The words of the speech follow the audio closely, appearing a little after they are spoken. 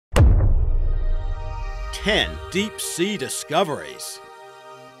10 deep sea discoveries.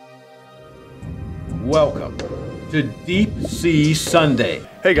 Welcome to Deep Sea Sunday.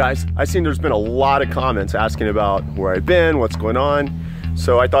 Hey guys, I've seen there's been a lot of comments asking about where I've been, what's going on.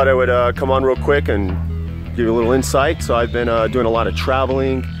 So I thought I would come on real quick and give you a little insight. So I've been doing a lot of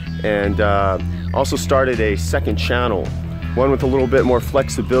traveling and also started a second channel, one with a little bit more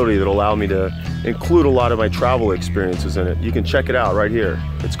flexibility that'll allow me to include a lot of my travel experiences in it. You can check it out right here.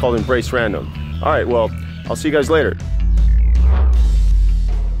 It's called Embrace Random. All right, well, I'll see you guys later.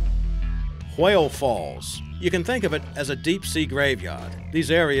 Whale falls. You can think of it as a deep sea graveyard.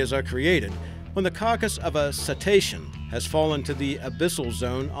 These areas are created when the carcass of a cetacean has fallen to the abyssal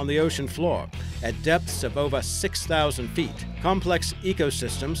zone on the ocean floor at depths of over 6,000 feet. Complex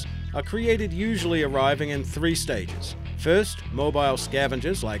ecosystems are created, usually arriving in 3 stages. First, mobile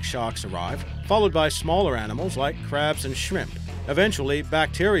scavengers like sharks arrive, followed by smaller animals like crabs and shrimp. Eventually,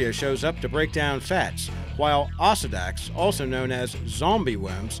 bacteria shows up to break down fats, while Osedax, also known as zombie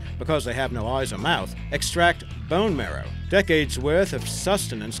worms because they have no eyes or mouth, extract bone marrow. Decades' worth of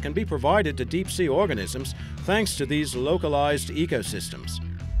sustenance can be provided to deep-sea organisms thanks to these localized ecosystems.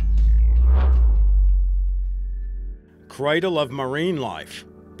 Cradle of marine life.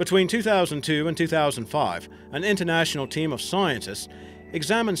 Between 2002 and 2005, an international team of scientists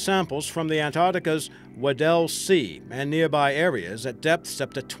examined samples from the Antarctica's Weddell Sea and nearby areas at depths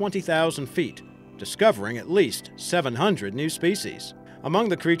up to 20,000 feet, discovering at least 700 new species. Among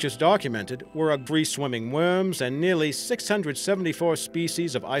the creatures documented were free-swimming worms and nearly 674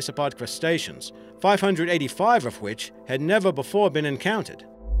 species of isopod crustaceans, 585 of which had never before been encountered.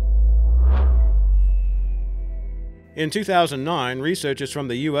 In 2009, researchers from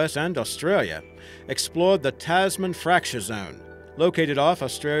the US and Australia explored the Tasman Fracture Zone. Located off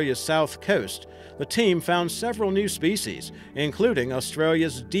Australia's south coast, the team found several new species, including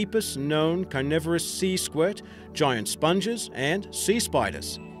Australia's deepest known carnivorous sea squirt, giant sponges, and sea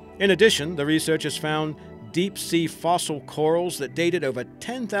spiders. In addition, the researchers found deep-sea fossil corals that dated over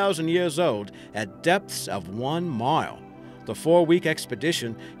 10,000 years old at depths of 1 mile. The 4-week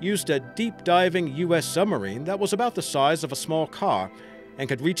expedition used a deep-diving U.S. submarine that was about the size of a small car and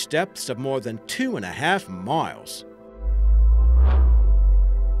could reach depths of more than 2.5 miles.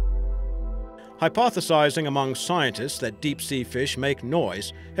 Hypothesizing among scientists that deep-sea fish make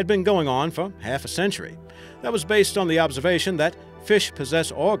noise had been going on for half a century. That was based on the observation that fish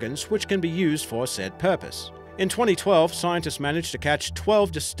possess organs which can be used for said purpose. In 2012, scientists managed to catch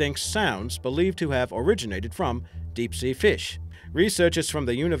 12 distinct sounds believed to have originated from deep-sea fish. Researchers from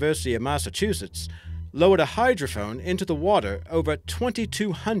the University of Massachusetts lowered a hydrophone into the water over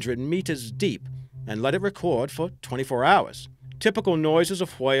 2,200 meters deep and let it record for 24 hours. Typical noises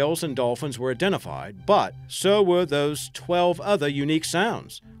of whales and dolphins were identified, but so were those 12 other unique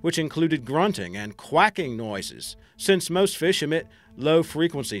sounds, which included grunting and quacking noises. Since most fish emit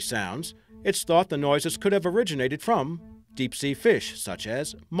low-frequency sounds, it's thought the noises could have originated from deep-sea fish, such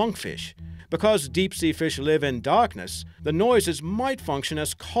as monkfish. Because deep-sea fish live in darkness, the noises might function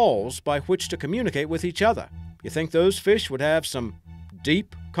as calls by which to communicate with each other. You think those fish would have some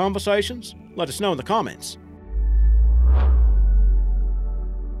deep conversations? Let us know in the comments.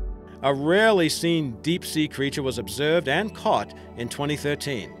 A rarely seen deep-sea creature was observed and caught in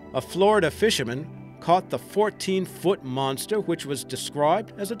 2013. A Florida fisherman caught the 14-foot monster which was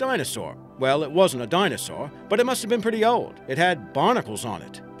described as a dinosaur. Well, it wasn't a dinosaur, but it must have been pretty old. It had barnacles on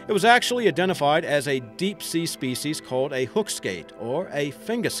it. It was actually identified as a deep-sea species called a hook skate or a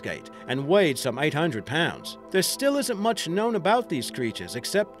finger skate and weighed some 800 pounds. There still isn't much known about these creatures,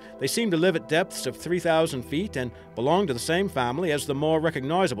 except they seem to live at depths of 3,000 feet and belong to the same family as the more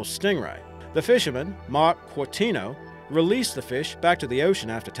recognizable stingray. The fisherman, Mark Quartino, released the fish back to the ocean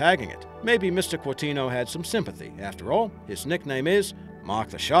after tagging it. Maybe Mr. Quartino had some sympathy. After all, his nickname is Mark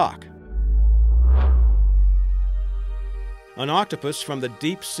the Shark. An octopus from the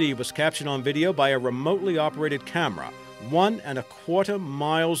deep sea was captured on video by a remotely operated camera, 1¼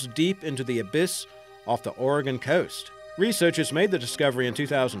 miles deep into the abyss off the Oregon coast. Researchers made the discovery in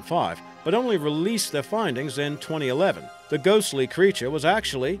 2005, but only released their findings in 2011. The ghostly creature was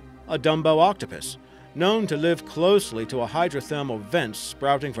actually a Dumbo octopus, known to live closely to a hydrothermal vent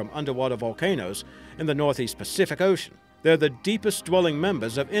sprouting from underwater volcanoes in the Northeast Pacific Ocean. They're the deepest dwelling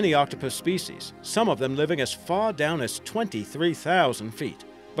members of any octopus species, some of them living as far down as 23,000 feet.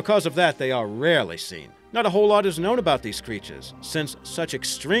 Because of that, they are rarely seen. Not a whole lot is known about these creatures, since such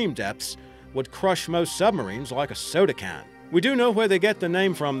extreme depths would crush most submarines like a soda can. We do know where they get the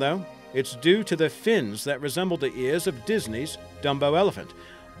name from, though. It's due to the fins that resemble the ears of Disney's Dumbo elephant.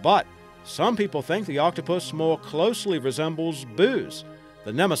 But some people think the octopus more closely resembles Boo's,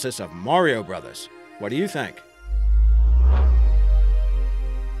 the nemesis of Mario Brothers. What do you think?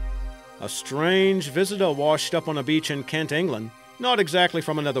 A strange visitor washed up on a beach in Kent, England. Not exactly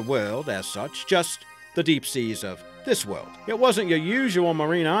from another world as such, just the deep seas of this world. It wasn't your usual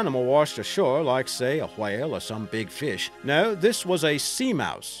marine animal washed ashore like, say, a whale or some big fish. No, this was a sea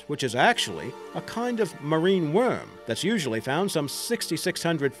mouse, which is actually a kind of marine worm that's usually found some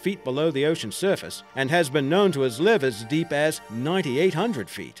 6,600 feet below the ocean surface and has been known to live as deep as 9,800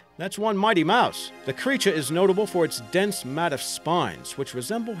 feet. That's one mighty mouse. The creature is notable for its dense mat of spines, which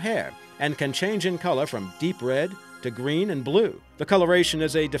resemble hair and can change in color from deep red to green and blue. The coloration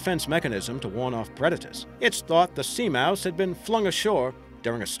is a defense mechanism to warn off predators. It's thought the sea mouse had been flung ashore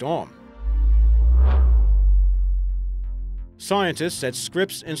during a storm. Scientists at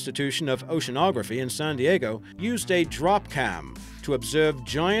Scripps Institution of Oceanography in San Diego used a drop cam to observe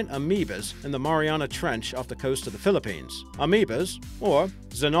giant amoebas in the Mariana Trench off the coast of the Philippines. Amoebas, or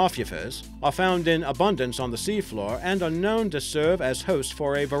xenophyophers, are found in abundance on the seafloor and are known to serve as hosts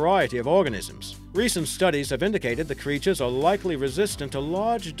for a variety of organisms. Recent studies have indicated the creatures are likely resistant to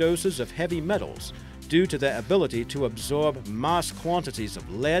large doses of heavy metals due to their ability to absorb mass quantities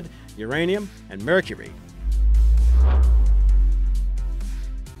of lead, uranium, and mercury.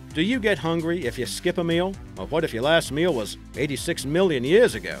 Do you get hungry if you skip a meal? Or what if your last meal was 86 million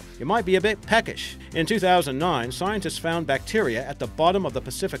years ago? You might be a bit peckish. In 2009, scientists found bacteria at the bottom of the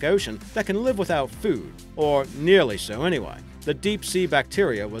Pacific Ocean that can live without food, or nearly so anyway. The deep-sea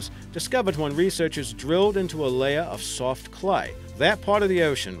bacteria was discovered when researchers drilled into a layer of soft clay. That part of the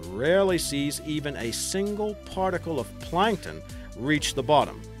ocean rarely sees even a single particle of plankton reach the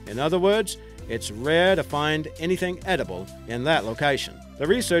bottom. In other words, it's rare to find anything edible in that location. The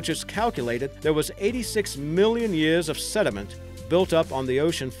researchers calculated there was 86 million years of sediment built up on the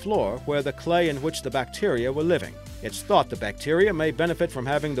ocean floor where the clay in which the bacteria were living. It's thought the bacteria may benefit from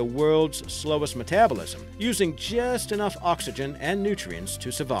having the world's slowest metabolism, using just enough oxygen and nutrients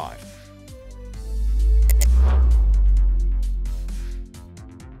to survive.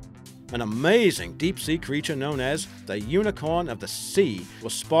 An amazing deep-sea creature known as the unicorn of the sea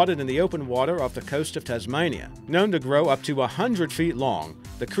was spotted in the open water off the coast of Tasmania. Known to grow up to 100 feet long,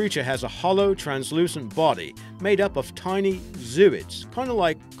 the creature has a hollow, translucent body made up of tiny zooids, kind of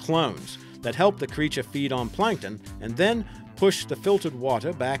like clones, that help the creature feed on plankton and then push the filtered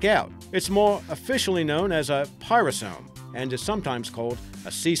water back out. It's more officially known as a pyrosome and is sometimes called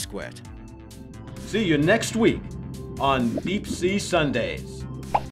a sea squirt. See you next week on Deep Sea Sundays.